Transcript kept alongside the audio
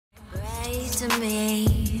into me,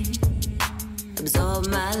 absorb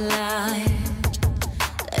my life,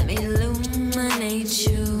 let me illuminate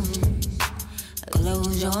you.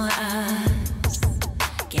 Close your eyes,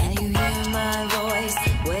 can you hear my voice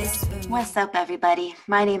whisper? What's up, everybody?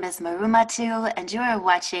 My name is Marumatu, and you are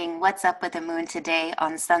watching What's Up with the Moon today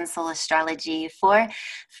on Sun Soul Astrology for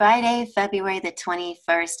Friday, February the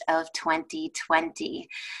 21st of 2020.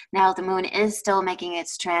 Now, the moon is still making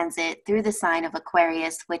its transit through the sign of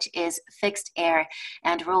Aquarius, which is fixed air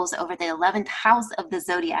and rules over the 11th house of the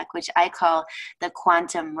zodiac, which I call the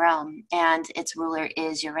quantum realm, and its ruler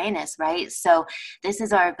is Uranus, right? So this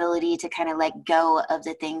is our ability to kind of let go of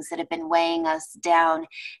the things that have been weighing us down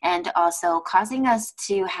and also causing us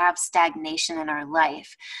to have stagnation in our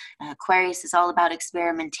life. Aquarius is all about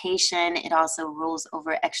experimentation. It also rules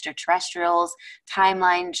over extraterrestrials,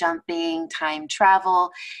 timeline jumping, time travel,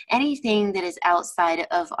 anything that is outside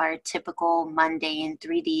of our typical mundane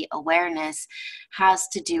 3D awareness has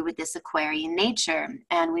to do with this Aquarian nature.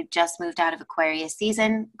 And we've just moved out of Aquarius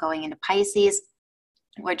season, going into Pisces.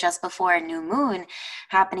 We're just before a new moon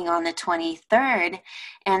happening on the 23rd.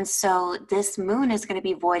 And so this moon is going to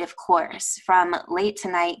be void of course from late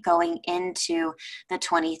tonight going into the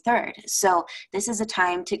 23rd. So this is a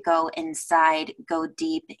time to go inside, go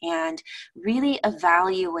deep, and really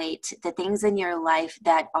evaluate the things in your life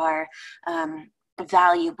that are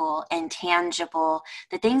valuable and tangible,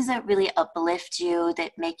 the things that really uplift you,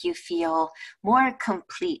 that make you feel more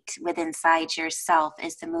complete with inside yourself,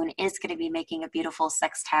 as the moon is going to be making a beautiful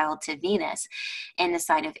sextile to Venus in the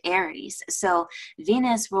sign of Aries. So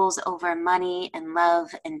Venus rules over money and love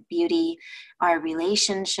and beauty, our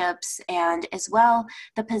relationships, and as well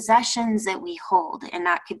the possessions that we hold. And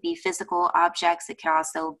that could be physical objects. It can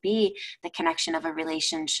also be the connection of a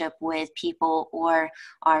relationship with people or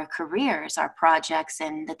our careers, our projects,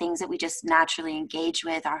 and the things that we just naturally engage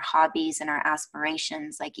with, our hobbies and our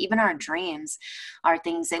aspirations, like even our dreams are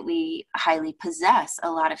things that we highly possess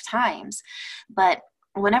a lot of times. But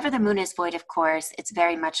whenever the moon is void, of course, it's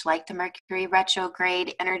very much like the Mercury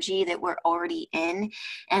retrograde energy that we're already in.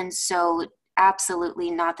 And so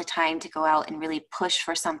absolutely not the time to go out and really push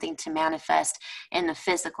for something to manifest in the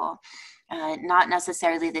physical. Not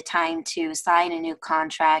necessarily the time to sign a new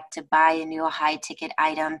contract, to buy a new high-ticket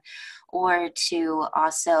item, or to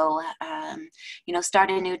also, start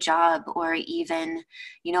a new job, or even,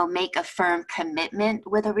 make a firm commitment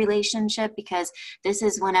with a relationship, because this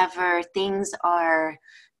is whenever things are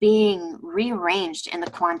being rearranged in the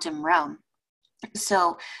quantum realm.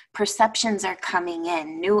 So perceptions are coming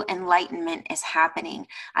in, new enlightenment is happening,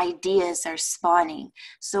 ideas are spawning.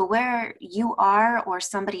 So where you are or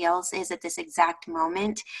somebody else is at this exact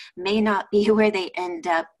moment may not be where they end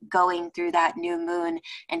up going through that new moon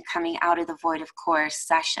and coming out of the void of course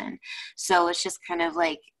session. So it's just kind of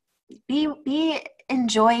like, be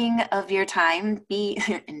enjoying of your time,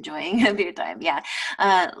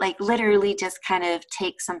 like literally just kind of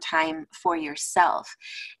take some time for yourself.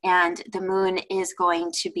 And the moon is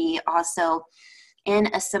going to be also in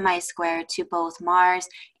a semi-square to both Mars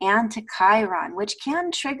and to Chiron, which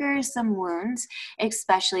can trigger some wounds,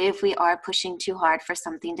 especially if we are pushing too hard for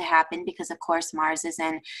something to happen, because of course Mars is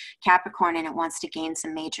in Capricorn and it wants to gain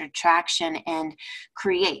some major traction and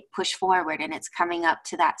push forward, and it's coming up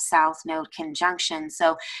to that South Node conjunction.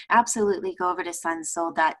 So absolutely go over to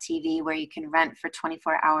sunsoul.tv, where you can rent for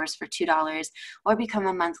 24 hours for $2 or become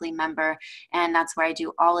a monthly member, and that's where I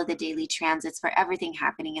do all of the daily transits for everything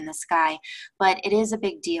happening in the sky. But it is a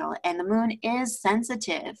big deal, and the moon is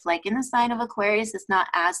sensitive. Like in the sign of Aquarius, it's not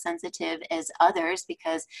as sensitive as others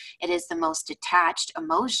because it is the most detached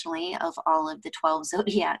emotionally of all of the 12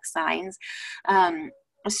 zodiac signs.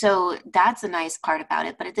 So that's a nice part about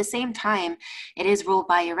it. But at the same time, it is ruled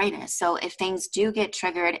by Uranus. So if things do get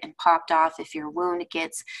triggered and popped off, if your wound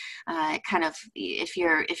gets if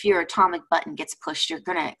your atomic button gets pushed, you're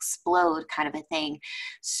going to explode, kind of a thing.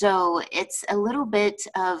 So it's a little bit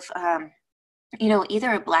of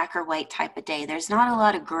either a black or white type of day. There's not a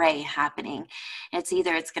lot of gray happening. It's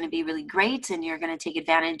either it's going to be really great and you're going to take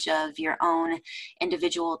advantage of your own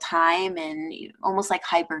individual time and almost like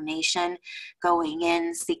hibernation, going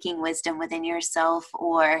in, seeking wisdom within yourself,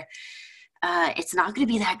 or it's not going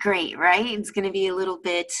to be that great, right? It's going to be a little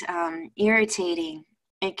bit irritating.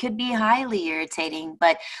 It could be highly irritating,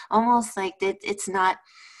 but almost like it's not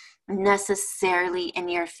necessarily in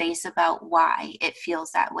your face about why it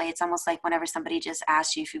feels that way. It's almost like whenever somebody just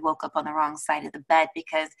asks you if you woke up on the wrong side of the bed,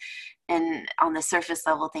 because and on the surface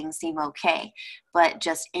level things seem okay, but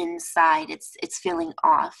just inside it's feeling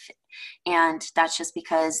off. And that's just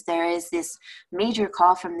because there is this major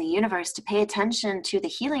call from the universe to pay attention to the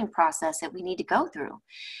healing process that we need to go through.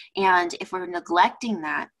 And if we're neglecting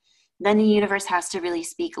that, then the universe has to really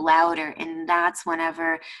speak louder, and that's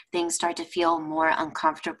whenever things start to feel more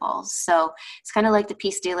uncomfortable. So it's kind of like the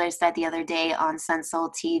Peace Dealer said the other day on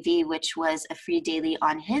Sunsoul TV, which was a free daily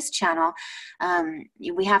on his channel.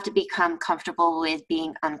 We have to become comfortable with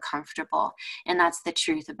being uncomfortable, and that's the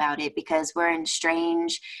truth about it, because we're in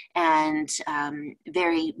strange and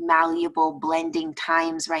very malleable blending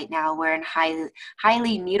times right now. We're in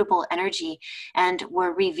highly mutable energy, and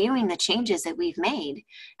we're reviewing the changes that we've made,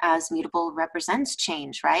 as mutable represents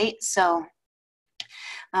change, right? So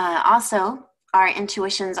also our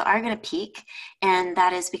intuitions are going to peak, and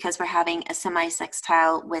that is because we're having a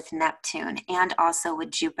semi-sextile with Neptune and also with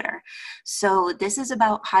Jupiter. So this is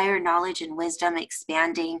about higher knowledge and wisdom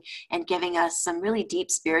expanding and giving us some really deep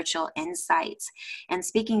spiritual insights. And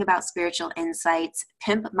speaking about spiritual insights,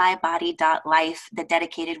 PIMPMYBODY.life, the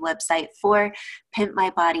dedicated website for Pimp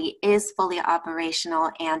My Body, is fully operational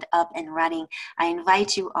and up and running. I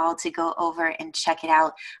invite you all to go over and check it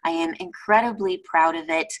out. I am incredibly proud of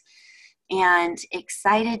it and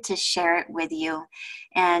excited to share it with you.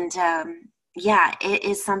 And yeah, it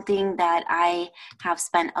is something that I have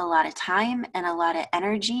spent a lot of time and a lot of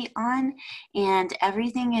energy on, and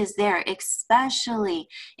everything is there, especially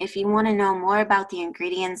if you want to know more about the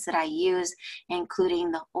ingredients that I use,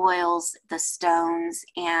 including the oils, the stones,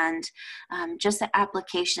 and just the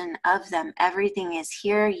application of them. Everything is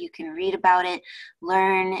here. You can read about it,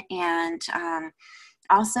 learn, and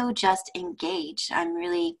also just engage. I'm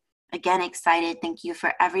really, again, excited. Thank you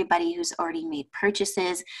for everybody who's already made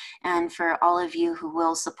purchases, and for all of you who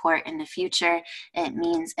will support in the future. It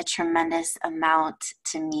means a tremendous amount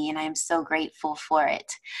to me, and I'm so grateful for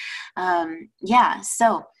it. Yeah,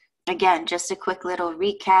 so again, just a quick little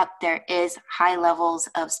recap. There is high levels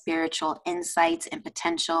of spiritual insights and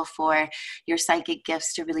potential for your psychic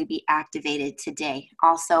gifts to really be activated today.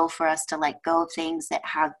 Also, for us to let go of things that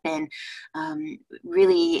have been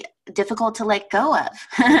really difficult to let go of,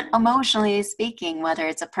 emotionally speaking, whether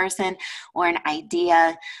it's a person or an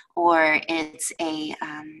idea, or it's a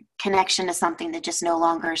connection to something that just no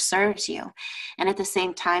longer serves you. And at the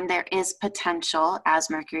same time, there is potential,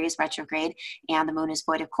 as Mercury is retrograde and the moon is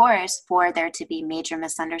void of course, for there to be major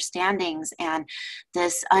misunderstandings and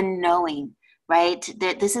this unknowing, right?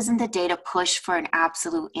 This isn't the day to push for an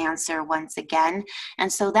absolute answer once again.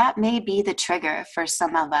 And so that may be the trigger for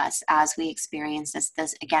some of us as we experience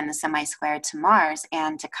this again, the semi-square to Mars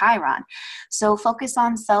and to Chiron. So focus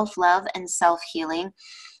on self-love and self-healing.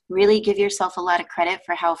 Really give yourself a lot of credit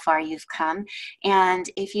for how far you've come. And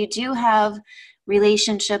if you do have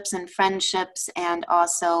relationships and friendships and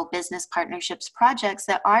also business partnerships, projects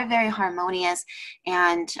that are very harmonious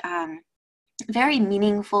and very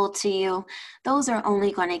meaningful to you, those are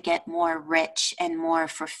only going to get more rich and more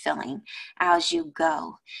fulfilling as you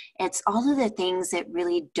go. It's all of the things that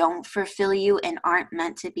really don't fulfill you and aren't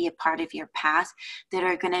meant to be a part of your path that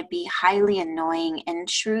are going to be highly annoying and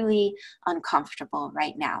truly uncomfortable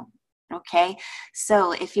right now. Okay,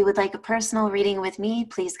 so if you would like a personal reading with me,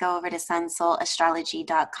 please go over to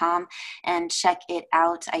sunsoulastrology.com and check it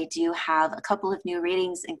out. I do have a couple of new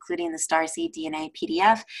readings, including the Starseed DNA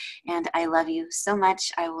PDF, and I love you so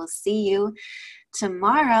much. I will see you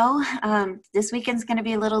tomorrow. This weekend's going to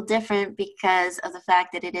be a little different because of the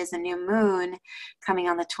fact that it is a new moon coming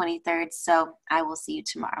on the 23rd, so I will see you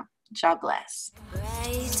tomorrow. God bless.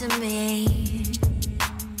 Pray to me.